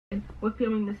with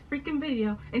filming this freaking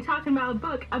video and talking about a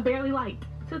book I barely liked.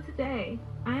 So today,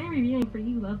 I am reviewing For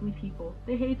You Lovely People,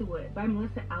 The Hazelwood by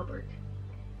Melissa Albert.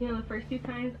 You know, the first few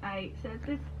times I said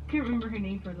this, I can't remember her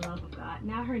name for the love of God.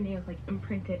 Now her name is like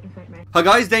imprinted inside my... Hi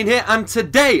guys, Dane here, and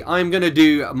today I'm going to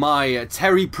do my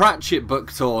Terry Pratchett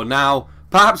book tour. Now,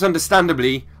 perhaps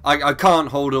understandably, I can't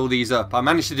hold all these up. I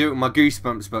managed to do it with my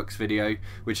Goosebumps books video,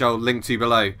 which I'll link to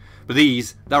below. But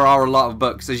there are a lot of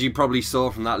books, as you probably saw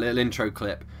from that little intro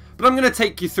clip. But I'm going to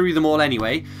take you through them all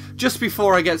anyway. Just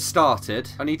before I get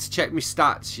started, I need to check my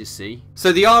stats, you see.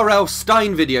 So the R.L.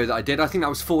 Stine video that I did, I think that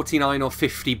was 49 or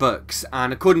 50 books.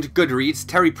 And according to Goodreads,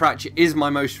 Terry Pratchett is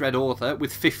my most read author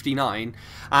with 59.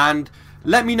 And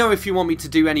let me know if you want me to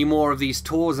do any more of these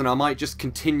tours, and I might just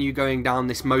continue going down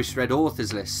this most read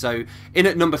authors list. So in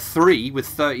at number 3 with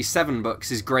 37 books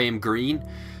is Graham Greene.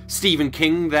 Stephen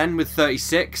King then with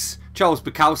 36. Charles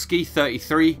Bukowski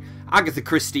 33. Agatha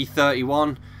Christie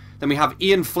 31. Then we have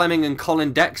Ian Fleming and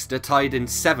Colin Dexter tied in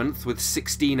 7th with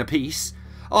 16 apiece.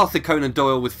 Arthur Conan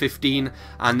Doyle with 15.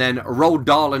 And then Roald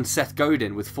Dahl and Seth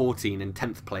Godin with 14 in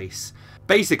 10th place.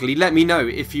 Basically, let me know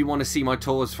if you want to see my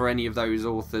tours for any of those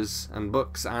authors and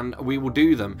books, and we will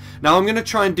do them. Now, I'm going to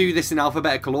try and do this in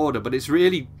alphabetical order, but it's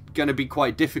really going to be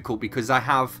quite difficult because I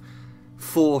have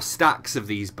 4 stacks of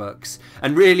these books.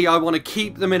 And really, I want to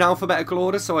keep them in alphabetical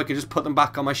order so I can just put them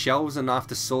back on my shelves and not have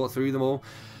to sort through them all.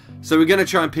 So we're going to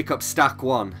try and pick up stack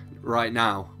 1 right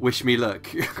now. Wish me luck.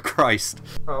 Christ.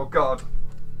 Oh, God.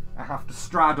 I have to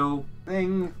straddle.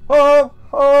 Thing. Oh,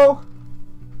 oh.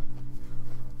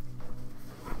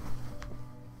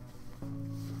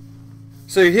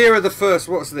 So here are the first,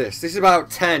 what's this? This is about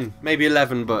 10, maybe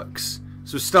 11 books.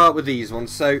 So we'll start with these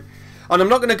ones. And I'm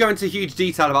not going to go into huge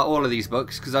detail about all of these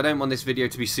books because I don't want this video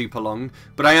to be super long.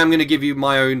 But I am going to give you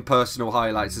my own personal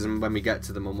highlights when we get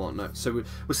to them and whatnot. So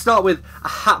we'll start with A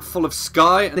Hatful of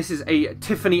Sky. This is a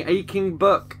Tiffany Aching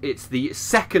book. It's the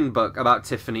second book about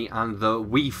Tiffany and the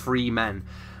We Free Men.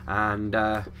 And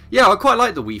yeah, I quite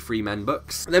like the We Free Men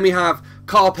books. Then we have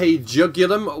Carpe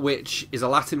Jugulum, which is a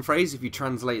Latin phrase. If you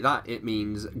translate that, it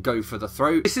means go for the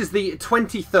throat. This is the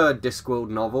 23rd Discworld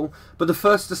novel, but the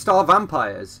first to star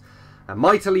vampires. And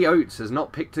Mightily Oates has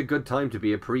not picked a good time to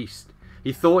be a priest.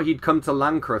 He thought he'd come to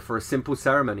Lancre for a simple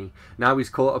ceremony. Now he's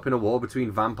caught up in a war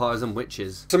between vampires and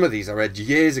witches. Some of these I read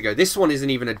years ago. This one isn't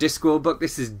even a Discworld book.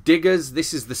 This is Diggers.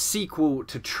 This is the sequel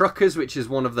to Truckers, which is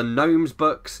one of the Gnomes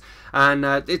books. And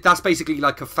that's basically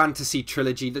like a fantasy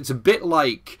trilogy that's a bit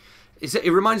like...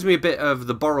 It reminds me a bit of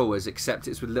The Borrowers, except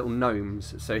it's with little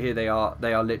gnomes. So here they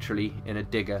are literally in a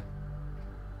digger.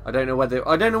 I don't know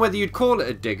whether you'd call it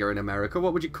a digger in America.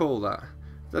 What would you call that?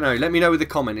 I don't know. Let me know with the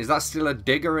comment. Is that still a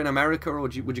digger in America, or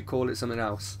would you call it something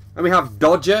else? And we have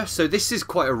Dodger. So this is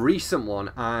quite a recent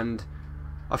one, and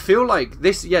I feel like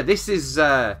this. Yeah, this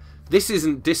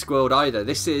isn't Discworld either.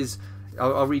 This is.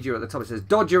 I'll read you at the top. It says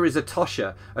Dodger is a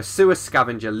tosher, a sewer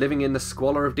scavenger living in the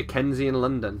squalor of Dickensian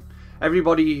London.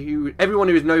 Everyone who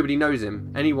is nobody knows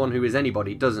him. Anyone who is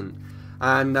anybody doesn't.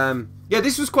 And yeah,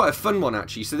 this was quite a fun one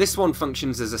actually. So this one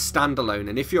functions as a standalone,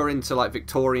 and if you're into like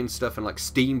Victorian stuff and like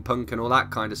steampunk and all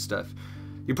that kind of stuff,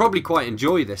 you probably quite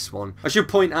enjoy this one. I should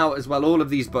point out as well, all of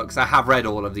these books, I have read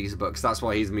all of these books. That's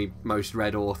why he's my most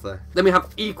read author. Then we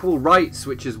have Equal Rites,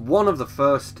 which is one of the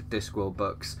first Discworld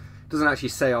books. It doesn't actually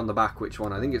say on the back which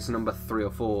one. I think it's number 3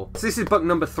 or 4. So this is book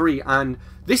number 3, and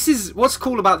this is what's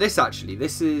cool about this actually.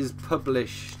 This is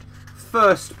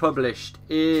first published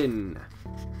in...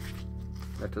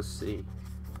 Let us see.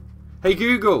 Hey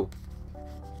Google,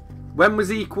 when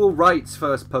was Equal Rites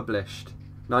first published?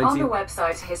 On the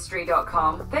website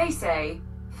history.com, they say,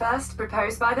 first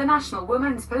proposed by the National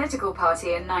Women's Political Party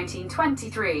in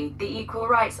 1923, the Equal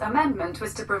Rights Amendment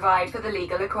was to provide for the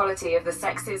legal equality of the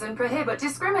sexes and prohibit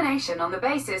discrimination on the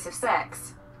basis of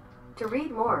sex. To read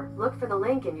more, look for the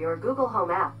link in your Google Home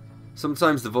app.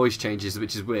 Sometimes the voice changes,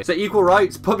 which is weird. So Equal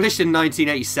Rites, published in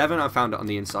 1987. I found it on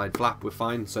the inside flap. We're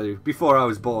fine. So before I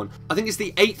was born. I think it's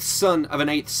the 8th son of an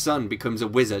 8th son becomes a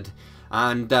wizard.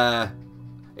 And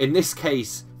in this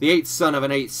case, the 8th son of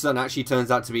an 8th son actually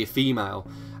turns out to be a female.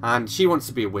 And she wants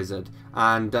to be a wizard.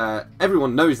 And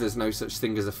everyone knows there's no such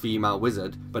thing as a female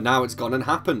wizard. But now it's gone and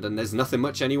happened. And there's nothing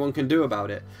much anyone can do about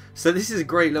it. So this is a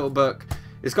great little book.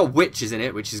 It's got witches in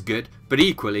it, which is good, but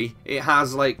equally, it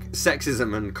has, like,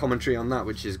 sexism and commentary on that,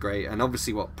 which is great, and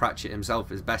obviously what Pratchett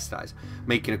himself is best at is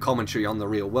making a commentary on the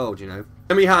real world, you know.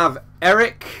 Then we have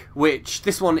Eric, which,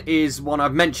 this one is one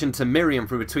I've mentioned to Miriam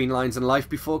from Between Lines and Life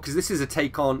before, because this is a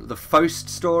take on the Faust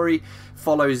story,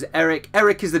 follows Eric.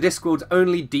 Eric is the Discworld's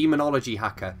only demonology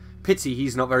hacker. Pity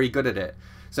he's not very good at it.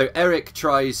 So Eric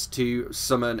tries to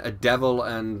summon a devil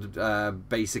and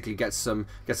basically get some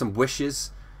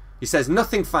wishes. He says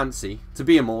nothing fancy, to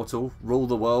be immortal, rule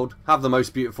the world, have the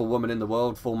most beautiful woman in the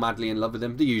world, fall madly in love with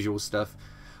him, the usual stuff.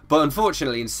 But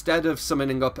unfortunately, instead of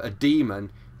summoning up a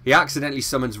demon, he accidentally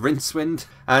summons Rincewind,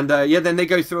 and yeah, then they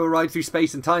go through a ride through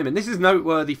space and time, and this is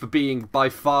noteworthy for being by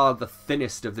far the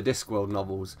thinnest of the Discworld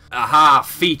novels. Aha!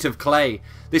 Feet of Clay.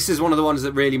 This is one of the ones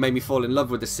that really made me fall in love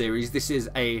with the series. This is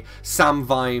a Sam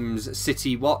Vimes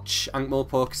City Watch,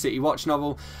 Ankh-Morpork City Watch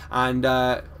novel, and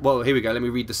well, here we go, let me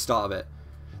read the start of it.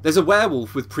 There's a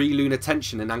werewolf with pre-lunar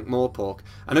tension in Ankh-Morpork,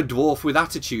 and a dwarf with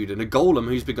attitude, and a golem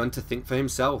who's begun to think for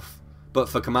himself. But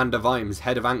for Commander Vimes,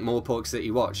 head of Ankh-Morpork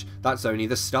City Watch, that's only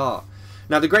the start.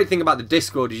 Now, the great thing about the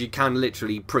Discworld is you can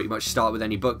literally pretty much start with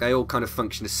any book. They all kind of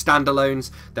function as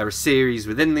standalones. There are series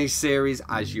within these series,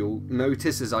 as you'll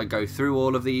notice as I go through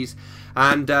all of these.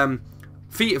 And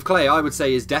Feet of Clay, I would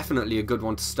say, is definitely a good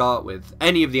one to start with.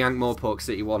 Any of the Ankh-Morpork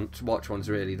City Watch ones,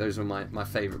 really. Those are my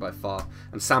favourite by far.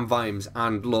 And Sam Vimes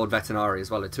and Lord Vetinari as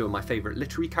well are two of my favourite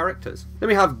literary characters. Then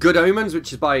we have Good Omens,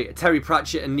 which is by Terry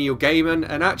Pratchett and Neil Gaiman.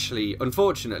 And actually,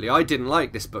 unfortunately, I didn't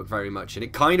like this book very much. And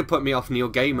it kind of put me off Neil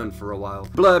Gaiman for a while.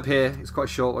 Blurb here, it's quite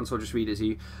a short one, so I'll just read it to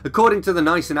you. According to the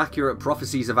nice and accurate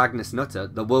prophecies of Agnes Nutter,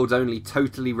 the world's only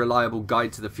totally reliable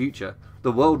guide to the future,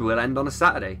 the world will end on a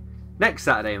Saturday. Next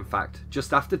Saturday, in fact,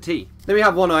 just after tea. Then we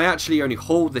have one, I actually only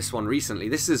hauled this one recently.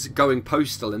 This is Going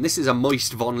Postal, and this is a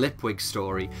Moist von Lipwig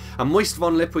story. And Moist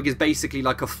von Lipwig is basically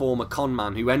like a former con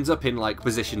man who ends up in like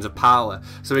positions of power.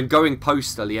 So in Going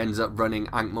Postal, he ends up running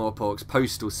Ankh-Morpork's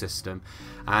postal system.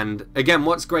 And again,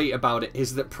 what's great about it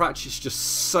is that Pratchett's just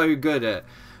so good at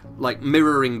like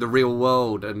mirroring the real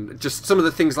world, and just some of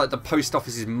the things like the post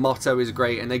office's motto is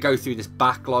great, and they go through this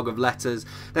backlog of letters.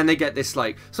 Then they get this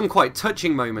like some quite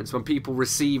touching moments when people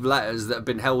receive letters that have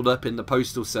been held up in the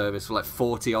postal service for like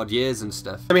 40 odd years and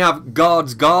stuff. Then we have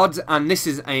Guards, and this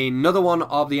is another one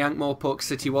of the Ankh-Morpork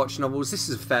City Watch novels. This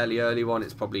is a fairly early one.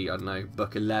 It's probably, I don't know,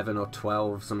 book 11 or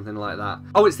 12, something like that.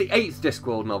 Oh, it's the 8th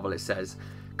Discworld novel, it says.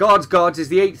 Guards is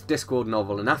the 8th Discworld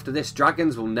novel, and after this,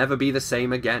 dragons will never be the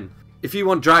same again. If you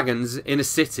want dragons in a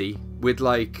city with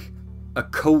like a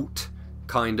cult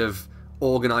kind of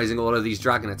organising all of these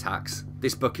dragon attacks,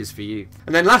 this book is for you.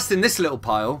 And then last in this little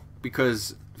pile,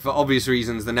 because for obvious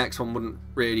reasons the next one wouldn't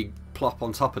really plop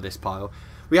on top of this pile,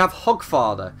 we have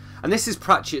Hogfather, and this is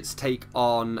Pratchett's take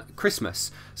on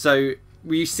Christmas. So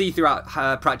we see throughout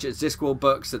Pratchett's Discworld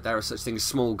books that there are such things as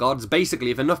small gods. Basically,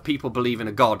 if enough people believe in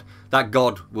a god, that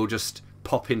god will just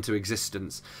pop into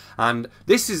existence. And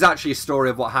this is actually a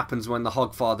story of what happens when the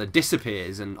Hogfather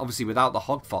disappears, and obviously without the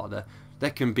Hogfather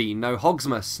there can be no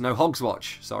Hogsmas, no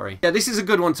Hogswatch, sorry. Yeah, this is a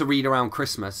good one to read around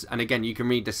Christmas, and again, you can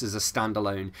read this as a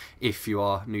standalone if you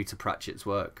are new to Pratchett's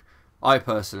work. I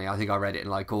think I read it in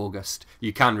like August.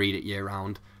 You can read it year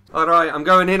round. Alright, I'm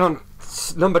going in on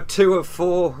number 2 of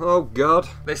 4. Oh god.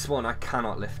 This one I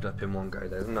cannot lift up in one go,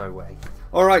 there's no way.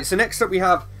 Alright, so next up we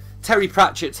have Terry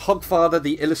Pratchett's Hogfather,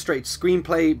 the illustrated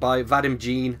screenplay by Vadim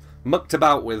Jean, mucked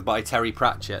about with by Terry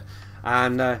Pratchett.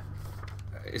 And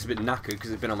it's a bit knackered because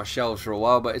it's been on my shelves for a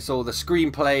while, but it's all the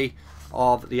screenplay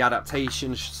of the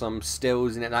adaptation, some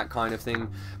stills in it, that kind of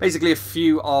thing. Basically, a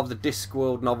few of the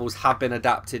Discworld novels have been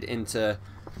adapted into,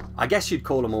 I guess you'd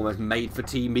call them almost made for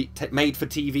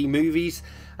TV movies.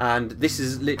 And this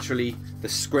is literally the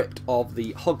script of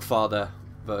the Hogfather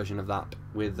version of that,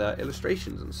 with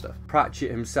illustrations and stuff. Pratchett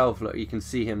himself, look, you can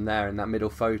see him there in that middle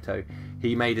photo.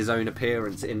 He made his own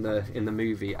appearance in the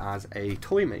movie as a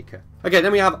toy maker. Okay,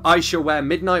 then we have I Shall Wear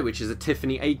Midnight, which is a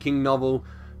Tiffany Aching novel.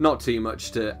 Not too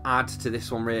much to add to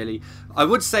this one, really. I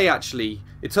would say, actually,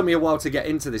 it took me a while to get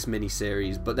into this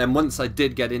mini-series, but then once I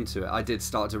did get into it, I did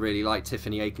start to really like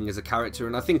Tiffany Aching as a character,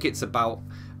 and I think it's about,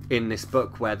 in this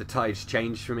book, where the tides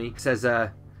changed for me. It says,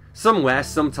 somewhere,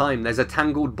 sometime, there's a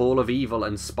tangled ball of evil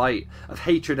and spite, of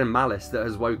hatred and malice that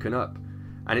has woken up.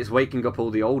 And it's waking up all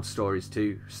the old stories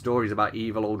too, stories about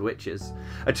evil old witches.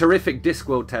 A terrific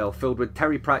Discworld tale filled with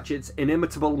Terry Pratchett's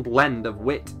inimitable blend of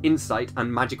wit, insight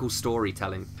and magical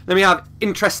storytelling. Then we have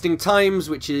Interesting Times,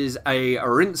 which is a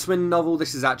Rincewind novel.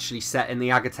 This is actually set in the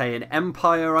Agatean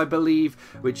Empire, I believe,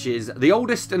 which is the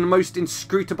oldest and most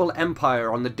inscrutable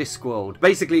empire on the Discworld.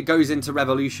 Basically, it goes into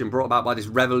revolution brought about by this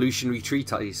revolutionary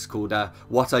treatise called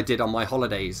What I Did on My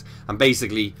Holidays. And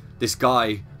basically, this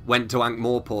guy went to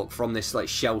Ankh-Morpork from this like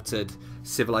sheltered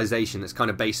civilization that's kind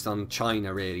of based on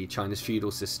China, really, China's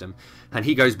feudal system. And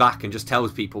he goes back and just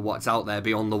tells people what's out there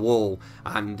beyond the wall,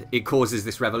 and it causes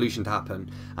this revolution to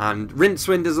happen. And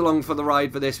Rincewind is along for the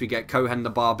ride for this. We get Cohen the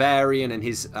Barbarian and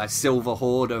his silver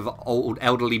horde of old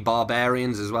elderly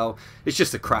barbarians as well. It's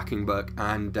just a cracking book,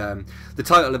 and the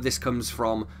title of this comes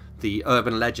from the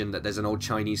urban legend that there's an old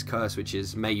Chinese curse which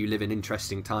is "May you live in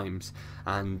interesting times."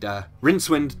 And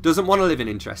Rincewind doesn't want to live in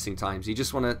interesting times. He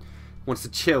just wants to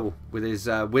chill with his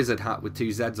wizard hat with 2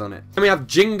 Zs on it. Then we have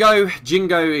Jingo.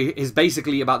 Jingo is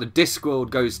basically about the Discworld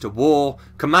goes to war.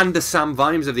 Commander Sam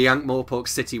Vimes of the Ankh-Morpork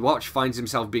City Watch finds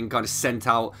himself being kind of sent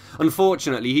out.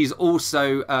 Unfortunately, he's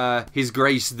also His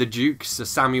Grace the Duke, Sir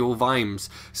Samuel Vimes.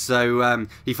 So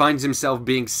he finds himself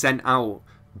being sent out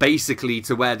basically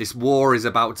to where this war is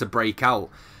about to break out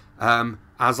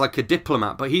as like a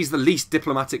diplomat. But he's the least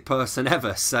diplomatic person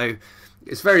ever, so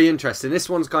it's very interesting. This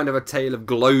one's kind of a tale of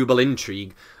global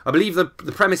intrigue. I believe the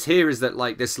premise here is that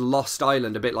like this lost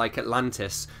island, a bit like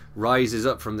Atlantis, rises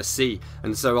up from the sea,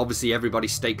 and so obviously everybody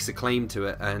stakes a claim to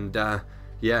it, and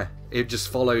yeah, it just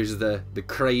follows the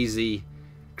crazy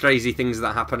things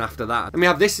that happen after that. And we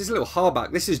have this is a little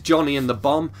hardback. This is Johnny and the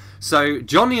Bomb. So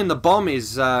Johnny and the Bomb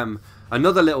is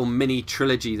another little mini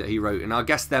trilogy that he wrote, and I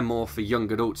guess they're more for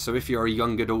young adults. So if you're a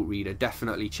young adult reader,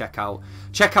 definitely check out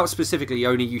specifically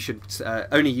Only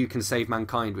You Can Save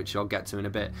Mankind, which I'll get to in a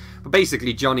bit. But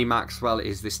basically, Johnny Maxwell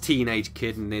is this teenage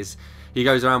kid, and he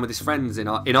goes around with his friends in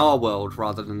our world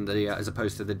rather than the as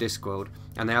opposed to the Discworld,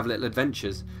 and they have little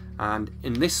adventures. And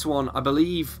in this one, I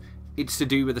believe it's to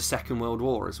do with the Second World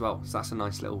War as well. So that's a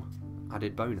nice little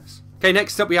added bonus. Okay,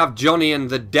 next up we have Johnny and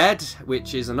the Dead,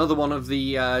 which is another one of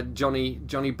the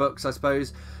Johnny books, I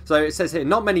suppose. So it says here,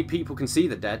 not many people can see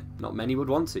the dead. Not many would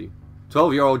want to.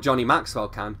 12-year-old Johnny Maxwell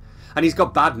can. And he's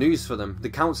got bad news for them. The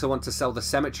council want to sell the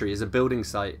cemetery as a building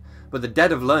site. But the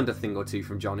dead have learned a thing or two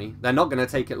from Johnny. They're not going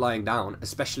to take it lying down,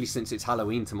 especially since it's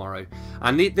Halloween tomorrow.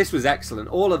 And this was excellent.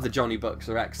 All of the Johnny books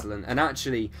are excellent. And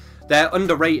actually, they're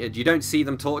underrated. You don't see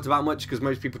them talked about much because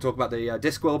most people talk about the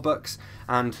Discworld books.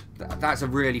 And that's a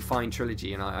really fine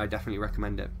trilogy, and I definitely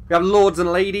recommend it. We have Lords and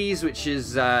Ladies, which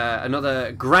is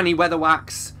another Granny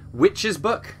Weatherwax Witches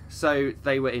book. So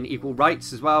they were in equal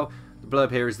rights as well. The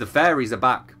blurb here is the fairies are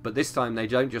back, but this time they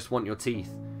don't just want your teeth.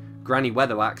 Granny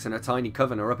Weatherwax and her tiny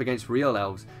coven are up against real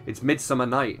elves. It's midsummer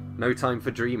night, no time for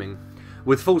dreaming.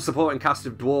 With full supporting cast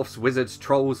of dwarfs, wizards,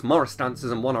 trolls, Morris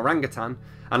dancers and one orangutan,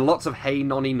 and lots of hey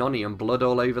nonny nonny and blood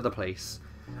all over the place.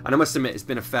 And I must admit, it's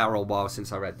been a fair old while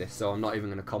since I read this, so I'm not even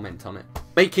going to comment on it.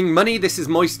 Making money, this is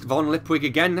Moist von Lipwig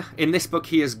again. In this book,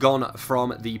 he has gone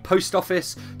from the post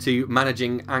office to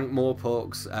managing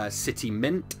Ankh-Morpork's city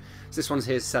mint. So this one's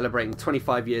here celebrating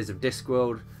 25 years of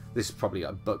Discworld. This is probably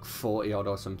like book 40 odd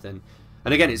or something.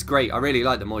 And again, it's great. I really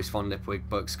like the Moist von Lipwig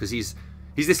books because he's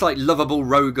this like lovable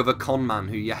rogue of a con man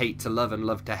who you hate to love and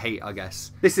love to hate, I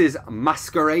guess. This is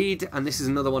Maskerade, and this is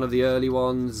another one of the early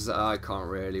ones. I can't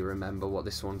really remember what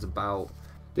this one's about.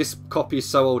 This copy is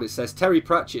so old it says Terry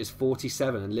Pratchett is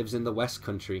 47 and lives in the West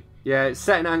Country. Yeah, it's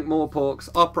set in Ankh-Morpork's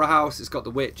opera house. It's got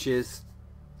the witches.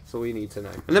 That's all you need to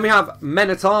know. And then we have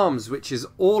Men-at-Arms, which is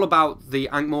all about the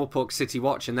Ankh-Morpork City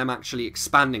Watch and them actually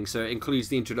expanding. So it includes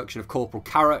the introduction of Corporal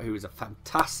Carrot, who is a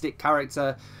fantastic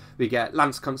character. We get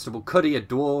Lance Constable Cuddy, a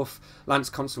dwarf, Lance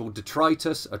Constable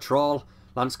Detritus, a troll,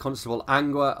 Lance Constable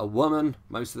Angua, a woman,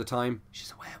 most of the time.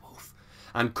 She's a werewolf.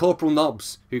 And Corporal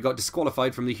Nobbs, who got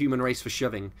disqualified from the human race for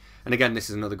shoving. And again, this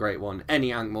is another great one.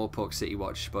 Any Ankh-Morpork City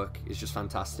Watch book is just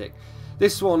fantastic.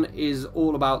 This one is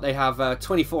all about, they have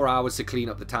 24 hours to clean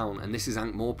up the town, and this is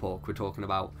Ankh-Morpork we're talking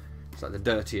about. It's like the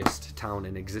dirtiest town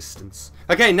in existence.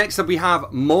 Okay, next up we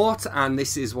have Mort, and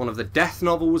this is one of the Death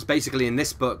novels. Basically, in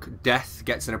this book, Death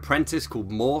gets an apprentice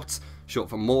called Mort, short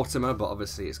for Mortimer, but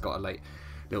obviously it's got a like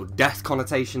little death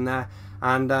connotation there.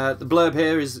 And the blurb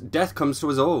here is, Death comes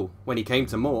to us all. When he came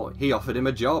to Mort, he offered him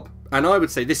a job. And I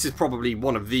would say this is probably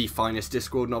one of the finest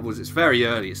Discworld novels. It's very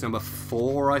early. It's number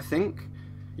 4, I think.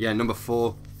 Yeah, number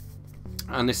 4.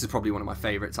 And this is probably one of my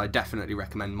favourites. I definitely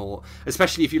recommend Mort,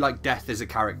 especially if you like Death as a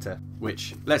character,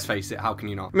 which, let's face it, how can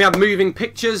you not? We have Moving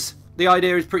Pictures. The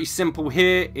idea is pretty simple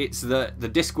here. It's the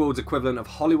Discworld's equivalent of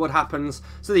Hollywood happens.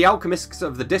 So the alchemists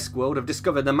of the Discworld have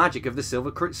discovered the magic of the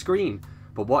silver screen.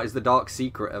 But what is the dark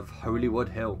secret of Holywood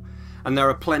Hill? And there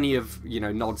are plenty of, you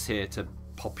know, nods here to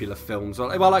popular films,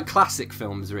 well, like classic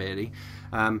films, really.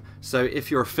 So if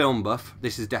you're a film buff,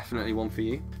 this is definitely one for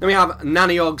you. Then we have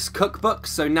Nanny Ogg's Cookbook.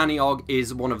 So Nanny Ogg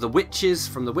is one of the witches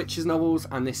from the Witches novels,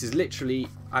 and this is literally,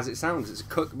 as it sounds, it's a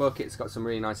cookbook. It's got some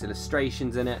really nice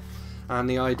illustrations in it, and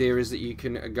the idea is that you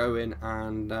can go in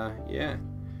and yeah,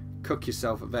 cook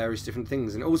yourself at various different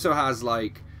things. And it also has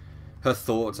like her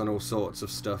thoughts on all sorts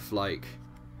of stuff, like,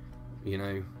 you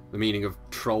know, the meaning of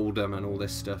trolldom and all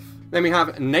this stuff. Then we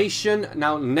have Nation.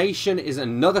 Now, Nation is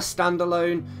another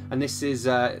standalone, and this is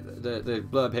the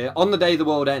blurb here. On the day the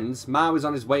world ends, Mao is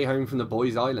on his way home from the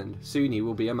boys' island. Soon he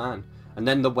will be a man. And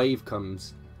then the wave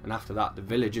comes. And after that, the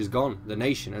village is gone. The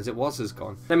nation, as it was, has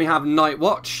gone. Then we have Night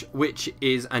Watch, which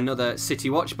is another City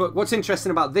Watch book. What's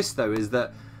interesting about this, though, is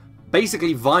that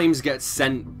basically Vimes gets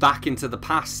sent back into the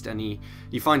past, and he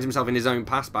finds himself in his own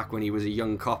past back when he was a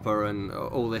young copper, and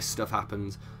all this stuff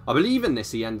happens. I believe in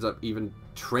this he ends up even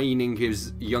training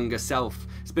his younger self.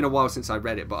 It's been a while since I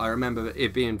read it, but I remember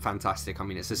it being fantastic. I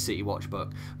mean, it's a City Watch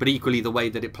book, but equally the way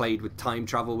that it played with time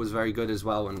travel was very good as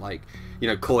well, and, like, you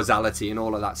know, causality and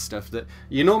all of that stuff that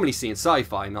you normally see in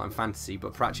sci-fi, not in fantasy,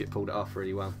 but Pratchett pulled it off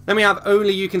really well. Then we have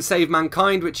Only You Can Save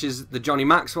Mankind, which is the Johnny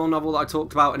Maxwell novel that I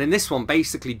talked about, and in this one,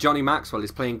 basically, Johnny Maxwell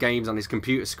is playing games on his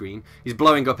computer screen. He's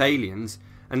blowing up aliens,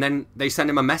 and then they send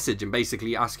him a message and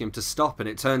basically ask him to stop, and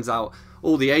it turns out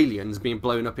all the aliens being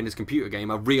blown up in his computer game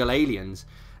are real aliens.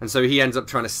 And so he ends up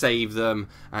trying to save them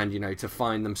and, you know, to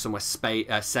find them somewhere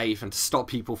safe and to stop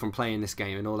people from playing this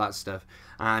game and all that stuff.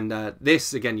 And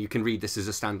this, again, you can read this as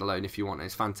a standalone if you want.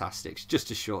 It's fantastic. It's just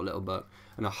a short little book,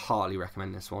 and I heartily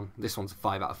recommend this one. This one's a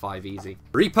 5 out of 5 easy.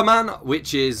 Reaper Man,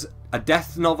 which is a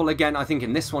death novel again. I think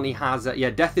in this one he has,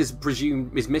 death is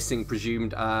missing,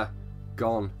 presumed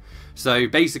gone. So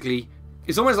basically,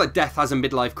 it's almost like Death has a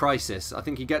midlife crisis. I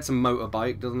think he gets a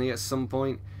motorbike, doesn't he, at some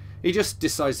point? He just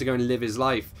decides to go and live his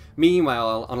life.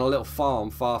 Meanwhile, on a little farm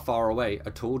far, far away,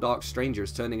 a tall, dark stranger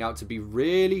is turning out to be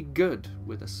really good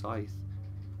with a scythe.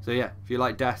 So yeah, if you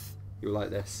like Death, you'll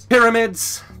like this.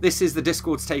 Pyramids. This is the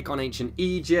Discworld's take on ancient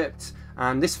Egypt,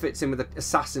 and this fits in with the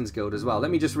Assassin's Guild as well.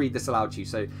 Let me just read this aloud to you.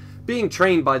 So, being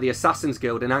trained by the Assassin's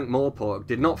Guild in Ankh-Morpork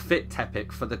did not fit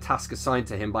Tepik for the task assigned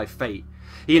to him by fate.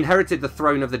 He inherited the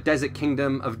throne of the desert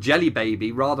kingdom of Jelly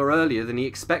Baby rather earlier than he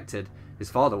expected. His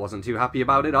father wasn't too happy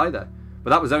about it either, but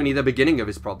that was only the beginning of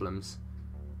his problems.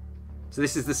 So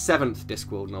this is the 7th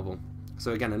Discworld novel.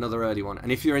 So again, another early one.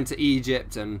 And if you're into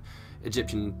Egypt and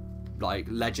Egyptian, like,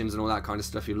 legends and all that kind of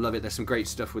stuff, you'll love it. There's some great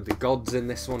stuff with the gods in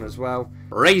this one as well.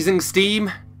 Raising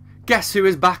Steam. Guess who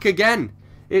is back again?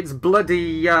 It's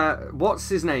bloody, what's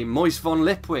his name? Moist von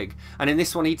Lipwig. And in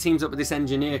this one, he teams up with this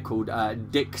engineer called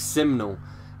Dick Simnel.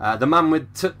 The man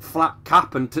with flat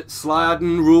cap and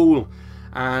sliding rule.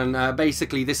 And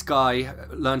basically, this guy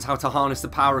learns how to harness the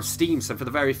power of steam. So for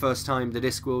the very first time, the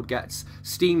Discworld gets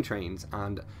steam trains.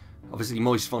 And obviously,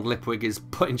 Moist von Lipwig is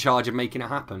put in charge of making it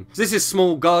happen. So this is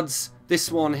Small Gods.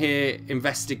 This one here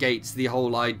investigates the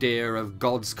whole idea of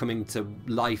gods coming to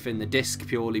life in the disc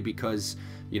purely because,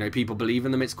 you know, people believe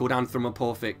in them. It's called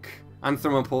anthropomorphic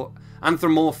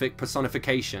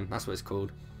personification. That's what it's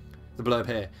called. The blurb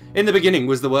here. In the beginning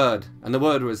was the Word, and the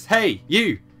Word was, hey,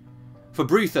 you! For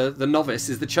Bruther, the novice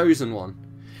is the chosen one.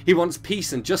 He wants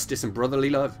peace and justice and brotherly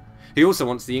love. He also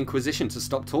wants the Inquisition to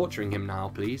stop torturing him now,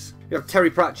 please. You have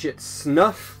Terry Pratchett's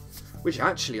Snuff, which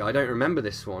actually, I don't remember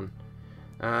this one.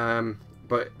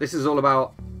 But this is all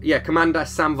about, yeah, Commander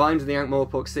Sam Vimes of the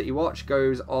Ankh-Morpork City Watch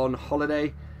goes on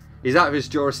holiday. He's out of his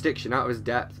jurisdiction, out of his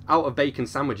depth, out of bacon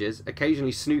sandwiches,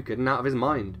 occasionally snookered and out of his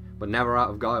mind, but never out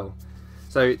of guile.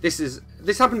 So this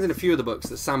happens in a few of the books,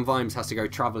 that Sam Vimes has to go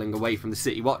travelling away from the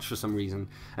City Watch for some reason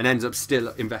and ends up still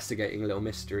investigating a little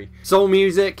mystery. Soul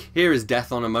Music, here is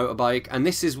Death on a Motorbike, and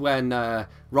this is when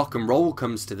rock and roll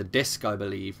comes to the disc, I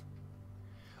believe.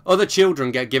 Other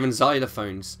children get given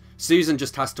xylophones. Susan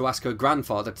just has to ask her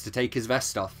grandfather to take his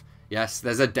vest off. Yes,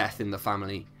 there's a death in the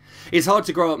family. It's hard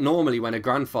to grow up normally when a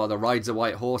grandfather rides a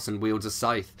white horse and wields a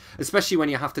scythe, especially when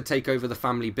you have to take over the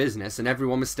family business and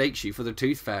everyone mistakes you for the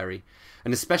Tooth Fairy.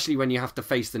 And especially when you have to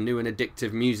face the new and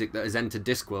addictive music that has entered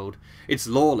Discworld. It's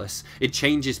lawless, it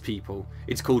changes people,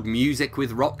 it's called music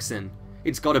with rocks in.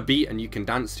 It's got a beat and you can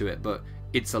dance to it, but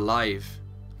it's alive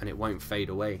and it won't fade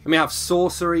away. And we have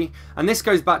Sorcery, and this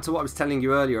goes back to what I was telling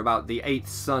you earlier about the 8th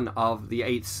son of the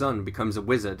 8th son becomes a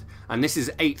wizard. And this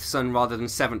is 8th son rather than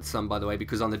 7th son, by the way,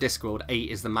 because on the Discworld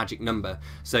 8 is the magic number.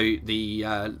 So the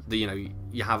you know,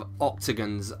 you have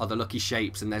octagons are the lucky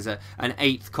shapes, and there's an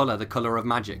 8th colour, the colour of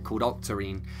magic, called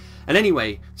octarine. And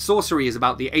anyway, Sorcery is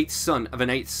about the 8th son of an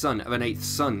 8th son of an 8th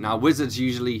son. Now wizards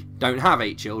usually don't have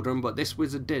 8 children, but this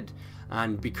wizard did.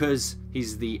 And because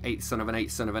he's the 8th son of an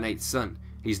 8th son of an 8th son,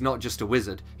 he's not just a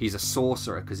wizard, he's a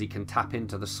sorcerer because he can tap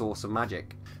into the source of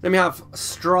magic. Then we have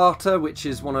Strata, which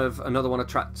is another one of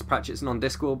Pratchett's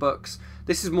non-Discworld books.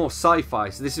 This is more sci-fi,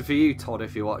 so this is for you, Todd,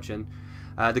 if you're watching.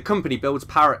 The company builds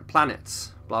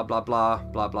planets, blah, blah, blah,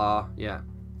 blah, blah, yeah.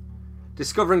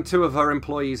 Discovering 2 of her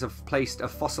employees have placed a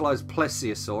fossilised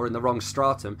plesiosaur in the wrong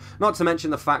stratum, not to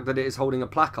mention the fact that it is holding a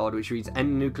placard which reads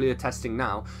 "End nuclear testing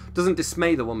now," doesn't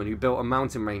dismay the woman who built a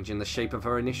mountain range in the shape of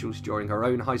her initials during her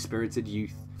own high-spirited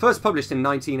youth. First published in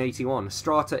 1981,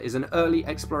 Strata is an early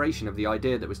exploration of the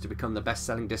idea that was to become the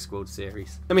best-selling Discworld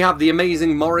series. Then we have The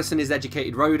Amazing Morris and His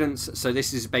Educated Rodents. So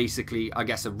this is basically, I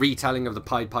guess, a retelling of the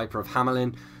Pied Piper of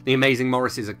Hamelin. The Amazing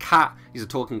Morris is a cat. He's a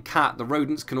talking cat. The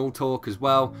rodents can all talk as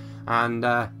well. And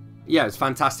yeah, it's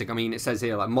fantastic. I mean, it says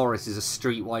here, like, Morris is a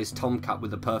streetwise tomcat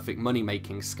with a perfect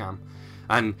money-making scam.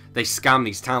 And they scam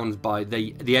these towns by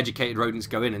the educated rodents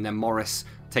go in and then Morris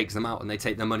takes them out and they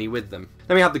take their money with them.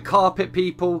 Then we have the Carpe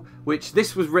people, which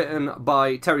this was written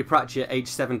by Terry Pratchett, age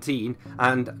 17,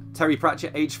 and Terry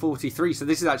Pratchett, age 43. So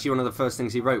this is actually one of the first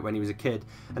things he wrote when he was a kid,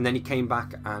 and then he came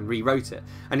back and rewrote it.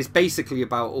 And it's basically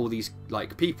about all these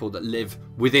like people that live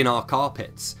within our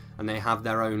carpets, and they have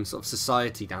their own sort of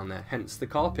society down there. Hence the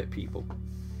Carpe people.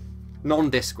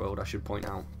 Non-Discworld, I should point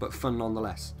out, but fun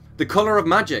nonetheless. The Colour of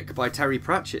Magic by Terry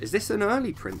Pratchett. Is this an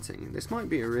early printing? This might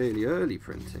be a really early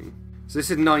printing. So this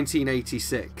is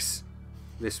 1986.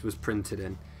 This was printed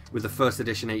in, with the first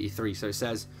edition 83. So it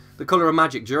says, The Colour of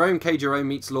Magic. Jerome K. Jerome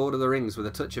meets Lord of the Rings with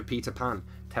a touch of Peter Pan.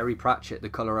 Terry Pratchett, The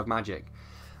Colour of Magic.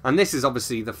 And this is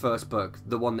obviously the first book,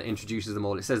 the one that introduces them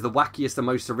all. It says, the wackiest and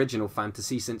most original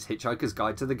fantasy since Hitchhiker's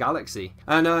Guide to the Galaxy.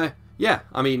 And yeah,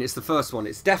 I mean, it's the first one.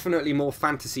 It's definitely more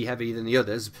fantasy heavy than the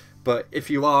others. But if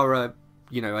you are a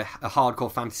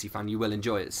hardcore fantasy fan, you will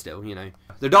enjoy it still, you know.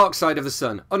 The Dark Side of the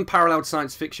Sun, unparalleled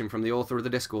science fiction from the author of the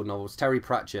Discworld novels, Terry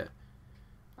Pratchett.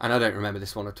 And I don't remember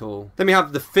this one at all. Then we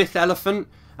have The Fifth Elephant,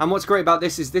 and what's great about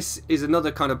this is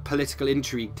another kind of political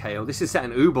intrigue tale. This is set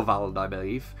in Uberwald, I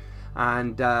believe.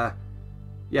 And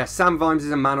yeah, Sam Vimes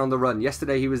is a man on the run.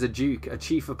 Yesterday he was a duke, a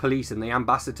chief of police, and the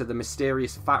ambassador to the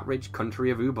mysterious fat rich country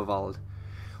of Uberwald.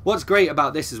 What's great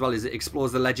about this as well is it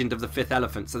explores the legend of the fifth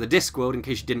elephant. So the Discworld, in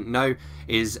case you didn't know,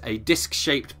 is a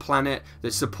disc-shaped planet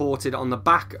that's supported on the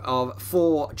back of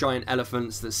 4 giant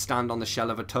elephants that stand on the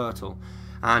shell of a turtle.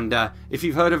 And if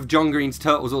you've heard of John Green's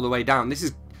Turtles All the Way Down, this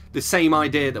is the same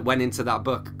idea that went into that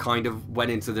book, kind of went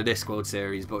into the Discworld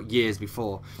series, but years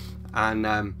before.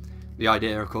 And the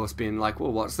idea, of course, being like,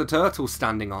 well, what's the turtle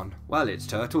standing on? Well, it's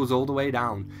turtles all the way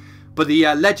down. But the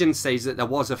legend says that there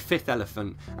was a 5th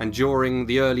elephant, and during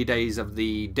the early days of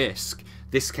the disc,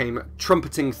 this came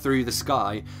trumpeting through the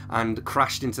sky and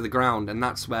crashed into the ground, and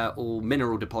that's where all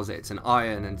mineral deposits and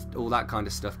iron and all that kind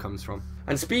of stuff comes from.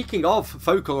 And speaking of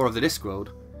folklore of the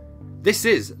Discworld, this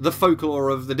is the folklore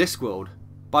of the Discworld.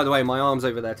 By the way, my arm's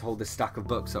over there to hold this stack of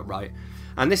books upright.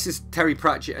 And this is Terry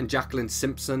Pratchett and Jacqueline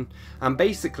Simpson. And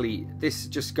basically, this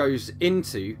just goes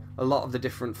into a lot of the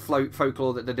different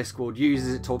folklore that the Discworld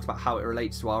uses. It talks about how it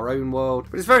relates to our own world.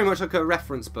 But it's very much like a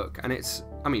reference book. And it's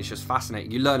just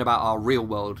fascinating. You learn about our real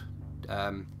world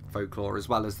folklore as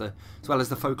well as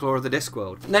the folklore of the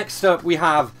Discworld. Next up, we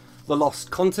have The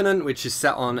Lost Continent, which is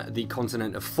set on the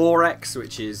continent of Forex,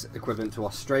 which is equivalent to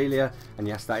Australia. And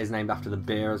yes, that is named after the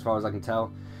beer, as far as I can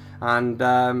tell.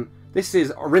 And this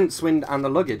is Rincewind and the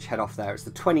Luggage head off there. It's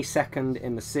the 22nd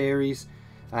in the series.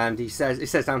 And it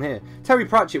says down here, Terry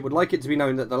Pratchett would like it to be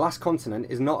known that The Last Continent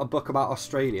is not a book about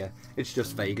Australia. It's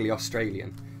just vaguely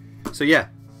Australian. So yeah,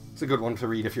 it's a good one to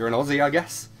read if you're an Aussie, I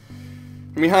guess.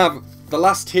 And we have The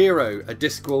Last Hero, a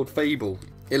Discworld fable,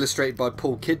 illustrated by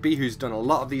Paul Kidby, who's done a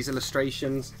lot of these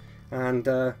illustrations. And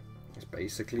it's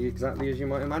basically exactly as you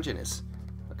might imagine. It's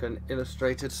like an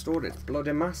illustrated story. It's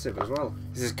bloody massive as well.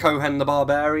 This is Cohen the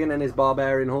Barbarian and his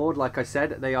Barbarian Horde. Like I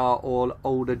said, they are all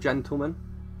older gentlemen.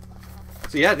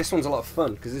 So yeah, this one's a lot of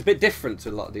fun because it's a bit different to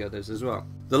a lot of the others as well.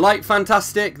 The Light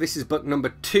Fantastic. This is book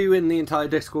number 2 in the entire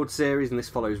Discworld series, and this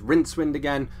follows Rincewind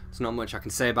again. There's not much I can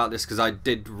say about this because I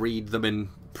did read them in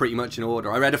pretty much in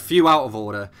order. I read a few out of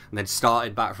order and then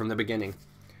started back from the beginning.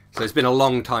 So it's been a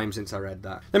long time since I read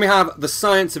that. Then we have The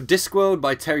Science of Discworld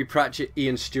by Terry Pratchett,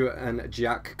 Ian Stewart and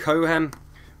Jack Cohen.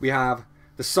 We have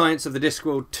The Science of the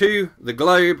Discworld 2, The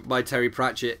Globe by Terry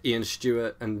Pratchett, Ian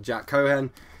Stewart and Jack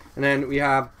Cohen. And then we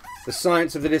have The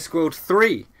Science of the Discworld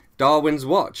 3, Darwin's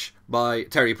Watch by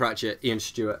Terry Pratchett, Ian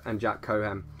Stewart and Jack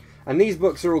Cohen. And these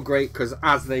books are all great because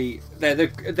they're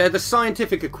the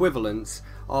scientific equivalents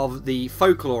of the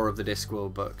folklore of the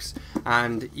Discworld books.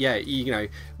 And yeah, you know,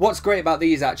 what's great about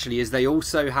these actually is they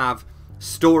also have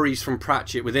stories from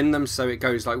Pratchett within them, so it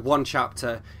goes like one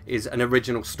chapter is an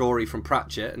original story from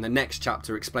Pratchett and the next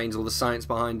chapter explains all the science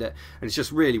behind it, and it's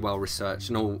just really well researched,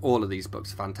 and all of these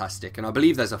books are fantastic, and I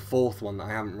believe there's a fourth one that I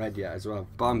haven't read yet as well,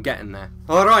 but I'm getting there.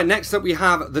 Alright, next up we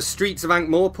have The Streets of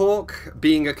Ankh-Morpork,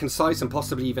 being a concise and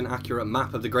possibly even accurate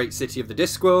map of the great city of the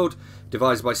Discworld,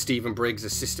 devised by Stephen Briggs,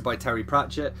 assisted by Terry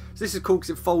Pratchett. So this is cool because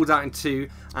it folds out in two,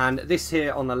 and this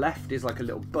here on the left is like a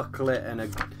little booklet, and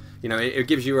it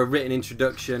gives you a written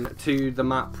introduction to the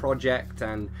map project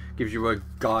and gives you a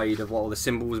guide of what all the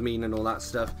symbols mean and all that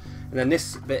stuff. And then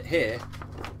this bit here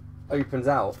opens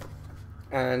out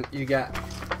and you get,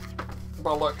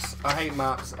 bollocks, I hate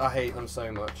maps, I hate them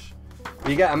so much.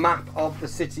 You get a map of the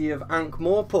city of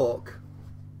Ankh-Morpork,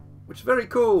 which is very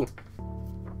cool.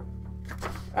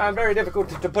 And very difficult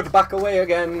to put back away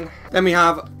again. Then we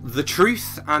have The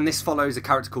Truth, and this follows a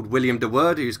character called William de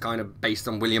Worde, who's kind of based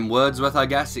on William Wordsworth, I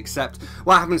guess, except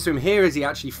what happens to him here is he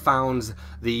actually founds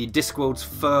the Discworld's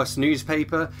first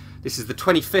newspaper. This is the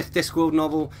 25th Discworld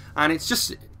novel, and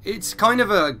it's kind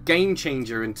of a game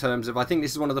changer in terms of, I think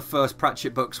this is one of the first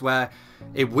Pratchett books where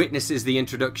it witnesses the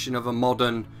introduction of a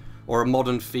modern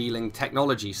feeling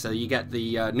technology. So you get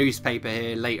the newspaper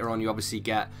here, later on you obviously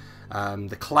get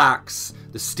the clacks,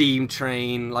 the steam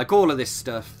train, like all of this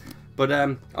stuff. But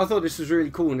I thought this was really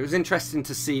cool, and it was interesting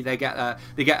to see they get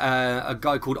a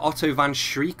guy called Otto van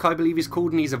Schreek, I believe he's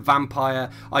called, and he's a vampire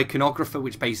iconographer,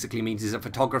 which basically means he's a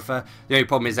photographer. The only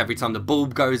problem is every time the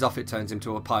bulb goes off, it turns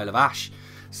into a pile of ash.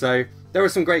 So there are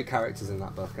some great characters in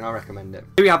that book, and I recommend it.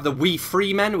 Here we have The Wee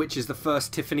Freemen, which is the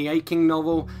first Tiffany Aching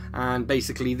novel, and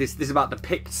basically this is about the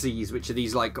Pixies, which are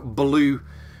these like blue,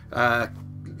 they're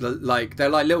like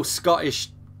little Scottish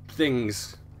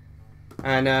things,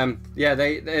 and yeah,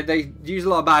 they use a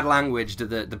lot of bad language to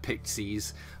the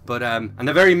Pixies, but and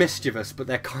they're very mischievous, but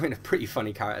they're kind of pretty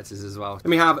funny characters as well. Then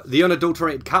we have The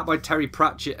Unadulterated Cat by Terry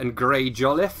Pratchett and Gray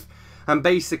Jolliffe, and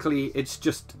basically it's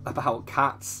just about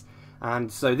cats.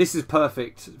 And so this is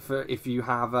perfect for if you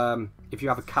have a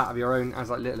cat of your own,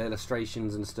 as like little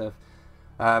illustrations and stuff.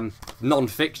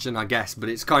 Non-fiction, I guess, but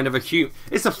it's kind of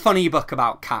it's a funny book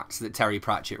about cats that Terry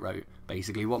Pratchett wrote,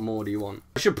 basically. What more do you want?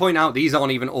 I should point out these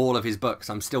aren't even all of his books.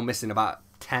 I'm still missing about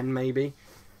 10 maybe,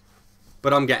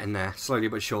 but I'm getting there slowly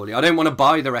but surely. I don't want to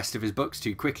buy the rest of his books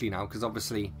too quickly now, because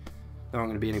obviously there aren't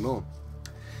going to be any more.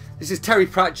 This is Terry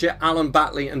Pratchett, Alan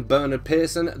Batley and Bernard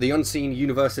Pearson, The Unseen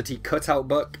University Cutout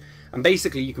Book, and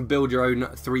basically you can build your own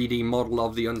 3D model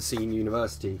of the Unseen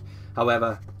University.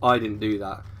 However, I didn't do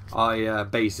that. I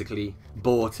basically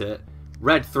bought it,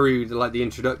 read through the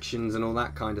introductions and all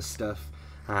that kind of stuff,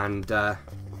 and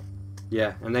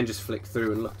yeah, and then just flicked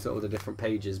through and looked at all the different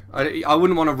pages. I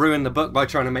wouldn't want to ruin the book by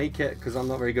trying to make it, because I'm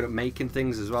not very good at making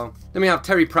things as well. Then we have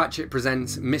Terry Pratchett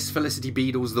presents Miss Felicity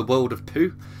Beadle's The World of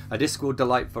Pooh, a Discworld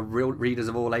delight for real readers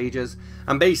of all ages,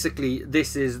 and basically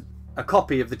this is a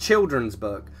copy of the children's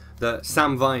book that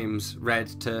Sam Vimes read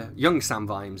to young Sam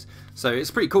Vimes. So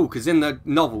it's pretty cool, because in the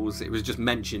novels it was just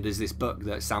mentioned as this book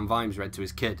that Sam Vimes read to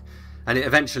his kid, and it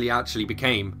eventually actually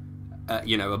became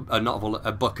a novel,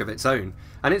 a book of its own,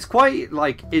 and it's quite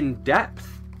like in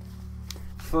depth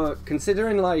for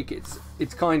considering like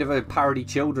it's kind of a parody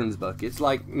children's book. It's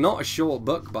like not a short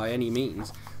book by any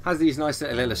means. Has these nice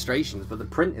little illustrations, but the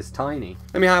print is tiny.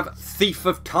 Then we have Thief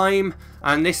of Time,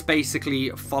 and this basically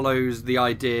follows the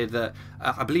idea that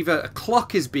I believe a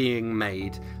clock is being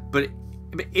made, but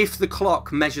if the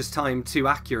clock measures time too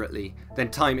accurately, then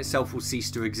time itself will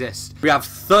cease to exist. We have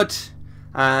Thud,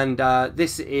 and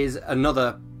this is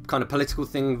another kind of political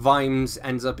thing. Vimes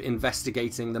ends up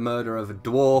investigating the murder of a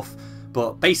dwarf,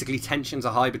 but basically tensions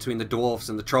are high between the dwarfs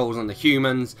and the trolls and the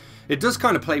humans. It does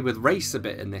kind of play with race a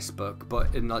bit in this book,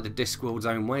 but in like the Discworld's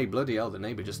own way. Bloody hell, the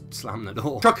neighbour just slammed the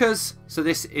door. Truckers, so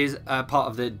this is part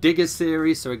of the Diggers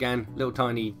series, so again, little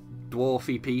tiny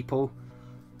dwarfy people.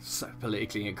 So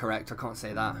politically incorrect, I can't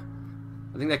say that.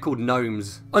 I think they're called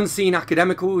gnomes. Unseen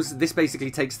Academicals, this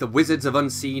basically takes the Wizards of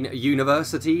Unseen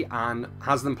University and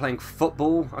has them playing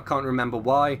football. I can't remember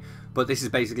why, but this is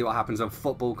basically what happens when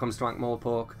football comes to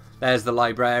Ankh-Morpork. There's the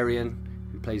librarian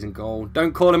who plays in goal.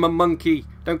 Don't call him a monkey.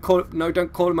 Don't call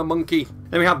him a monkey.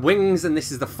 Then we have Wings, and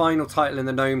this is the final title in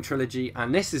the Gnome trilogy,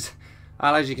 and this is,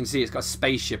 as you can see, it's got a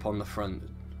spaceship on the front.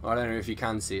 I don't know if you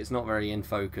can see, it's not very in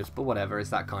focus, but whatever, it's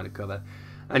that kind of cover.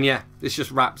 And yeah, this just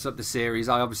wraps up the series.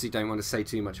 I obviously don't want to say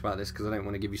too much about this because I don't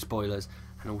want to give you spoilers,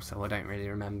 and also I don't really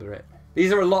remember it.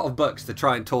 These are a lot of books to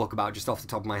try and talk about just off the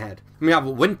top of my head. And we have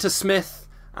Wintersmith,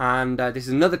 and this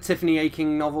is another Tiffany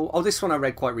Aching novel. Oh, this one I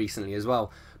read quite recently as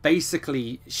well.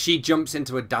 Basically, she jumps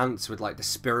into a dance with like the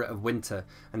spirit of winter,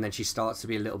 and then she starts to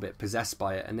be a little bit possessed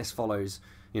by it, and this follows,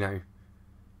 you know,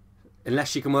 unless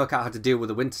she can work out how to deal with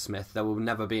the Wintersmith, there will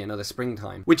never be another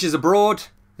springtime. Witches Abroad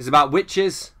is about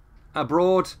witches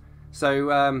abroad.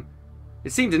 So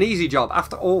it seemed an easy job.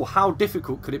 After all, how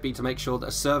difficult could it be to make sure that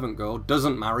a servant girl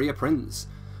doesn't marry a prince?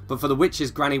 But for the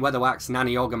witches Granny Weatherwax,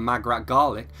 Nanny Og and Magrat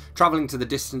Garlic, travelling to the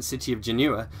distant city of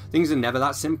Genua, things are never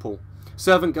that simple.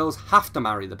 Servant girls have to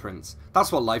marry the prince.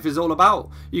 That's what life is all about.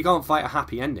 You can't fight a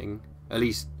happy ending, at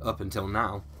least up until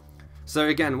now. So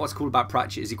again, what's cool about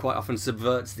Pratchett is he quite often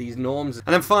subverts these norms.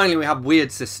 And then finally we have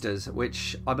Weird Sisters,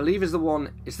 which I believe is the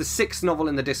one, it's the 6th novel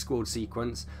in the Discworld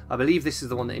sequence. I believe this is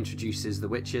the one that introduces the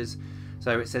witches.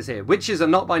 So it says here, witches are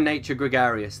not by nature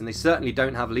gregarious, and they certainly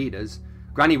don't have leaders.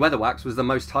 Granny Weatherwax was the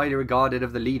most highly regarded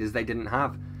of the leaders they didn't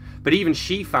have. But even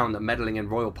she found that meddling in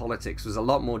royal politics was a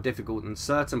lot more difficult than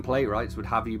certain playwrights would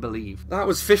have you believe. That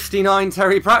was 59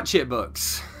 Terry Pratchett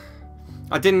books.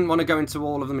 I didn't want to go into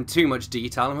all of them in too much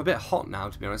detail. I'm a bit hot now,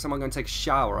 to be honest. I'm going to take a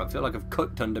shower. I feel like I've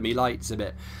cooked under me lights a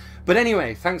bit. But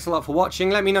anyway, thanks a lot for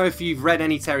watching. Let me know if you've read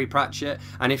any Terry Pratchett,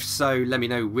 and if so, let me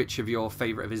know which of your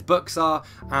favourite of his books are,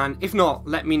 and if not,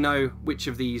 let me know which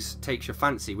of these takes your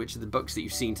fancy, which of the books that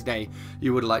you've seen today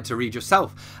you would like to read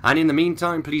yourself. And in the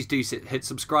meantime, please do hit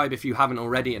subscribe if you haven't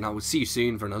already, and I will see you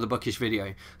soon for another bookish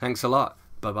video. Thanks a lot.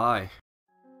 Bye-bye.